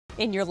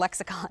in your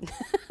lexicon.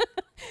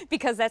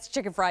 Because that's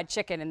chicken fried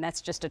chicken, and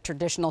that's just a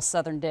traditional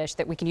Southern dish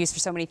that we can use for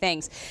so many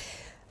things.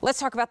 Let's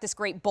talk about this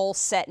great bowl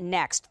set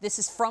next. This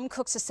is from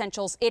Cook's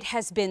Essentials. It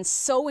has been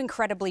so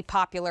incredibly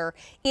popular.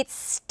 It's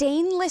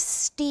stainless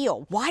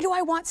steel. Why do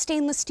I want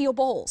stainless steel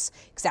bowls?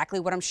 Exactly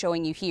what I'm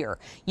showing you here.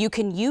 You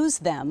can use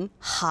them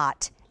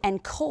hot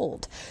and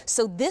cold.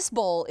 So this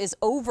bowl is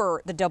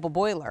over the double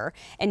boiler,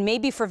 and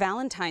maybe for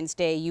Valentine's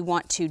Day you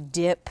want to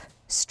dip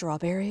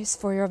strawberries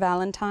for your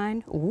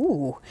Valentine.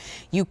 Ooh,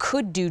 you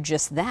could do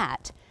just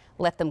that.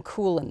 Let them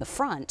cool in the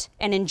front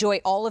and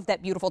enjoy all of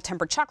that beautiful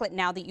tempered chocolate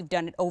now that you've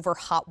done it over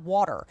hot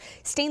water.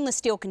 Stainless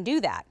steel can do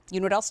that. You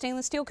know what else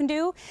stainless steel can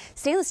do?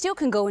 Stainless steel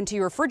can go into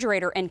your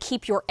refrigerator and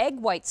keep your egg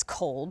whites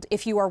cold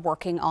if you are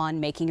working on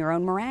making your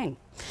own meringue.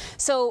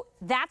 So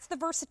that's the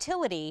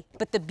versatility,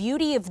 but the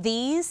beauty of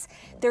these,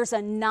 there's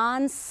a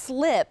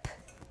non-slip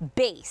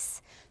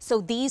base.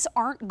 So these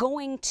aren't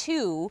going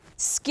to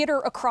skitter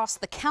across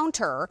the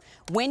counter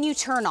when you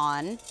turn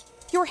on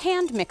your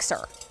hand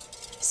mixer.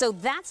 So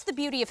that's the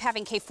beauty of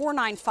having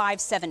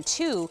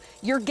K49572.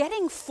 You're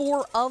getting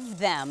 4 of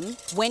them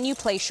when you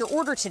place your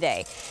order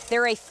today.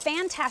 They're a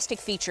fantastic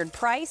featured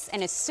price,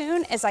 and as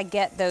soon as I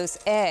get those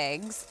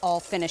eggs all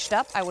finished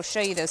up, I will show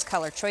you those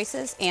color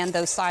choices and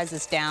those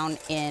sizes down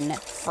in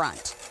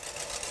front.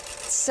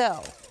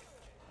 So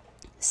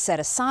set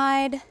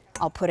aside.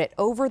 I'll put it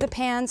over the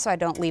pan so I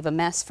don't leave a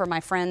mess for my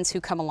friends who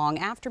come along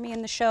after me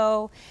in the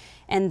show.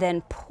 And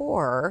then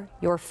pour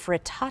your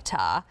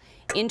frittata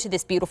into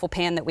this beautiful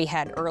pan that we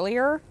had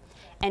earlier,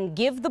 and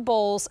give the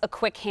bowls a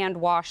quick hand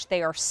wash.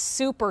 They are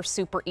super,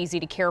 super easy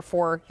to care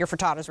for. Your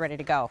frittata's ready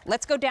to go.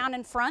 Let's go down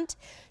in front,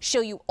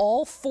 show you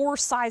all 4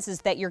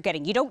 sizes that you're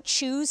getting. You don't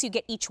choose, you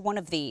get each one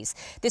of these.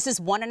 This is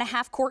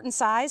 1.5 quart in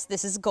size.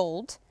 This is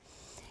gold.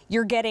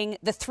 You're getting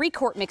the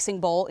 3-quart mixing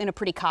bowl in a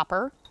pretty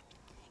copper.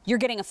 You're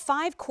getting a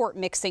 5-quart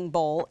mixing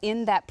bowl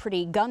in that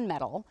pretty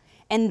gunmetal.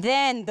 And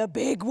then the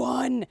big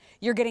one,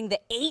 you're getting the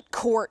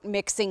 8-quart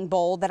mixing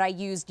bowl that I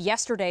used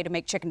yesterday to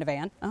make chicken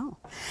divan. Oh,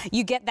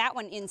 you get that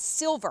one in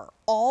silver.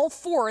 All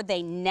 4,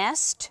 they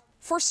nest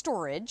for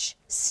storage.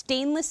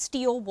 Stainless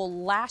steel will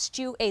last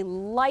you a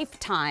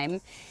lifetime.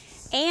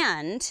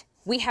 And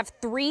we have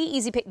 3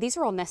 easy, these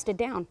are all nested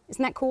down.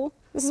 Isn't that cool?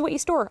 This is what you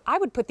store. I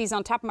would put these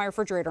on top of my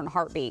refrigerator in a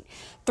heartbeat.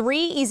 3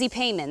 easy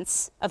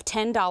payments of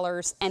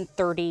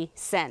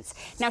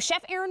 $10.30. Now,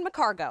 Chef Aaron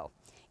McCargo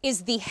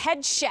is the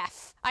head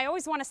chef. I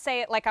always want to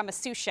say it like I'm a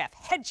sous chef,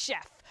 head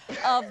chef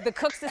of the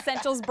Cook's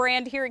Essentials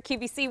brand here at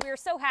QVC. We are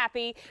so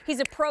happy. He's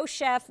a pro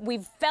chef. We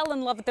fell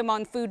in love with him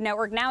on Food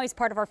Network. Now he's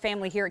part of our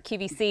family here at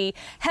QVC.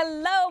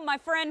 Hello, my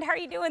friend. How are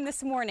you doing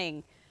this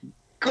morning?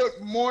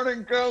 Good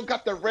morning, girl.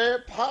 Got the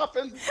red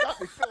popping.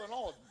 Got me feeling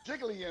all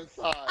jiggly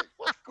inside.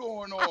 What's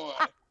going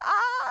on?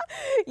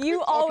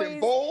 You always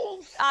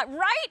bowls?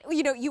 Right?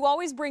 You know, you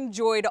always bring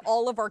joy to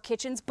all of our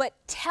kitchens, but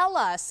tell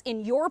us,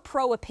 in your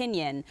pro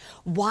opinion,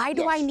 why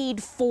do I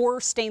need 4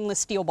 stainless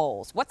steel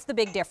bowls? What's the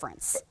big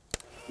difference?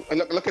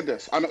 Look at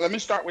this. Let me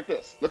start with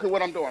this. Look at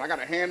what I'm doing. I got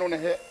a hand on the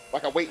hip,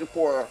 like I'm waiting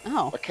for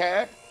a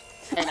cab,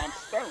 and I'm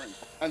stirring.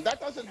 And that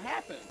doesn't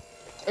happen.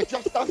 It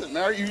just doesn't,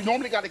 Mary. You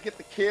normally got to get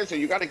the kids,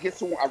 and you got to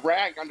get a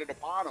rag under the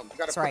bottom. You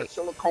got to put a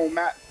silicone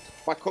mat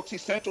by Cook's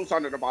Essentials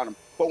under the bottom.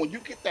 But when you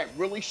get that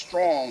really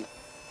strong,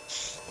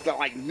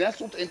 like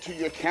nestled into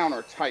your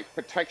counter type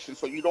protection,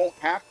 so you don't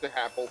have to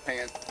have both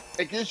hands,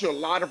 it gives you a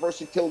lot of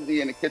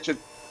versatility in the kitchen.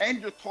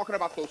 And you're talking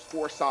about those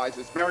 4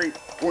 sizes. Mary,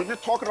 when you're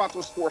talking about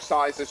those 4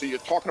 sizes and you're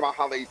talking about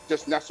how they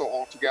just nestle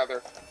all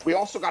together, we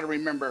also got to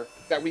remember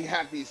that we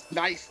have these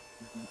nice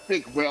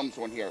big rims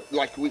on here.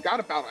 Like we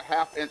got about a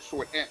 1/2 inch to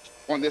 1 inch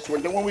on this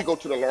one. Then when we go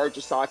to the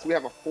larger size, we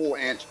have a full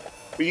inch.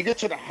 When you get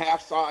to the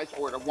half size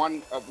or the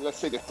one of, let's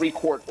say, the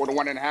 3-quart or the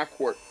 1.5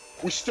 quart,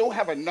 we still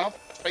have enough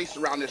space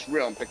around this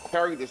rim to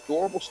carry this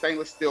durable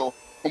stainless steel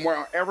from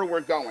wherever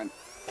we're going.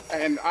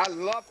 And I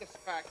love this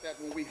fact that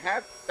when we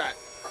have that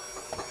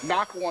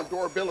knock-on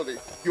durability,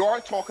 you are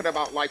talking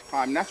about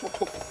lifetime. And that's what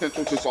Cook's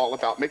Essentials is all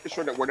about, making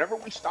sure that whatever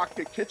we stock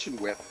your kitchen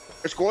with,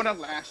 it's going to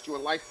last you a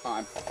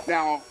lifetime.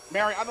 Now,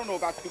 Mary, I don't know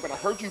about you, but I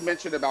heard you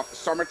mention about the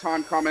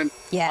summertime coming.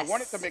 Yes. I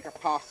wanted to make a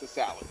pasta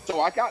salad.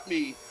 So I got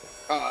me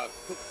a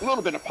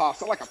little bit of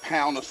pasta, like a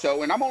pound or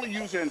so, and I'm only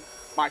using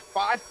my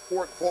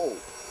 5-quart bowl.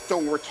 So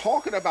when we're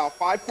talking about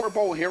 5-quart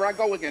bowl, here I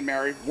go again,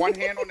 Mary. 1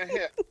 hand on the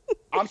hip.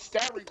 I'm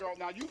staring, girl.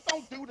 Now, you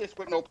don't do this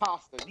with no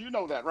pasta. You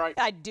know that, right?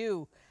 I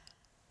do.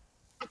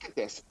 Look at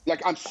this.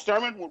 Like, I'm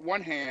stirring with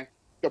 1 hand.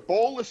 The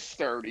bowl is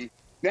sturdy.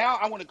 Now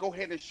I want to go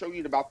ahead and show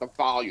you about the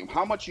volume,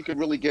 how much you can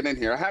really get in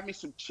here. I have me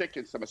some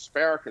chicken, some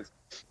asparagus,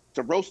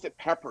 some roasted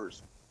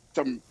peppers,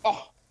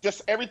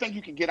 just everything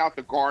you can get out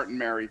the garden,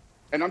 Mary.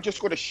 And I'm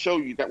just going to show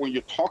you that when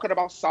you're talking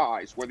about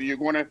size, whether you're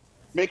going to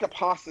make a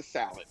pasta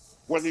salad,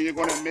 whether you're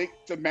going to make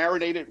some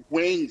marinated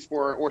wings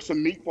or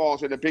some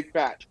meatballs in a big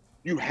batch,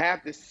 you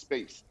have this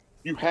space,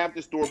 you have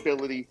this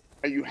durability,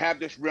 and you have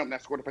this rim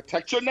that's going to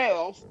protect your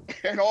nails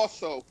and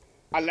also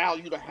allow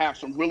you to have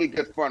some really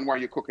good fun while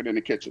you're cooking in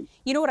the kitchen.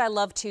 You know what I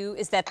love too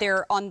is that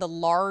they're on the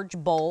large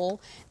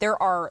bowl.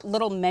 There are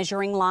little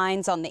measuring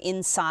lines on the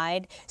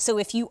inside. So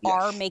if you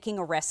are making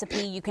a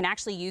recipe, you can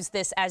actually use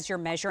this as your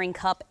measuring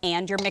cup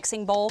and your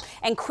mixing bowl.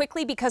 And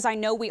quickly, because I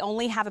know we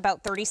only have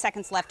about 30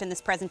 seconds left in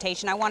this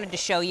presentation, I wanted to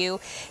show you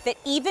that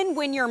even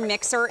when your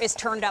mixer is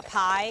turned up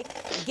high,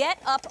 get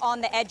up on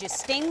the edges.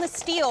 Stainless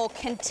steel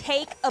can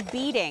take a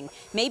beating.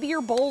 Maybe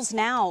your bowls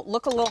now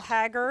look a little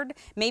haggard.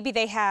 Maybe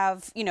they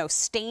have, you know,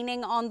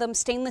 staining on them.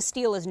 Stainless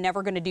steel is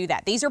never going to do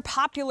that. These are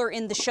popular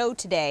in the show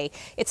today.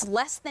 It's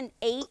less than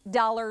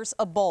 $8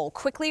 a bowl.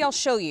 Quickly, I'll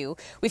show you.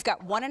 We've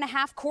got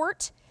 1.5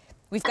 quart.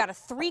 We've got a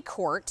 3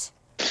 quart.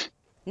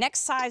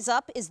 Next size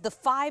up is the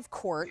 5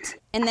 quart,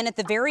 and then at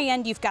the very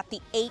end you've got the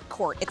 8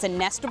 quart. It's a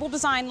nestable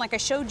design like I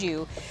showed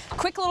you.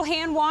 Quick little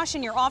hand wash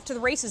and you're off to the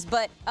races,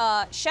 but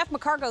Chef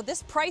McCargo,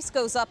 this price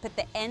goes up at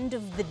the end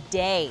of the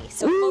day,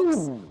 so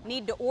folks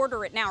need to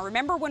order it now.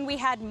 Remember when we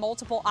had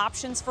multiple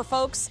options for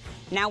folks?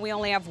 Now we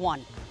only have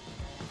one.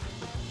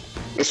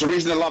 It's the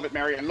reason I love it,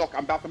 Mary. And look,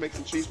 I'm about to make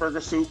some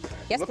cheeseburger soup.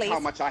 Yes, look please. how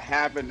much I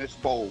have in this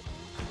bowl.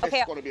 Okay.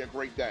 It's going to be a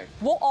great day.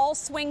 We'll all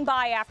swing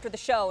by after the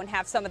show and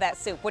have some of that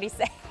soup. What do you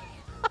say?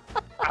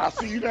 I'll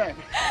see you then.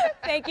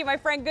 Thank you, my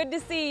friend. Good to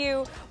see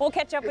you. We'll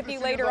catch up with you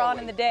later on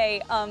in the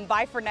day.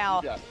 Bye for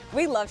now.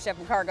 We love Chef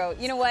McCargo.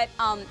 You know what?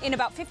 In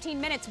about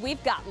 15 minutes,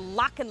 we've got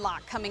Lock and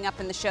Lock coming up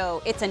in the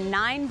show. It's a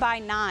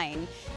 9x9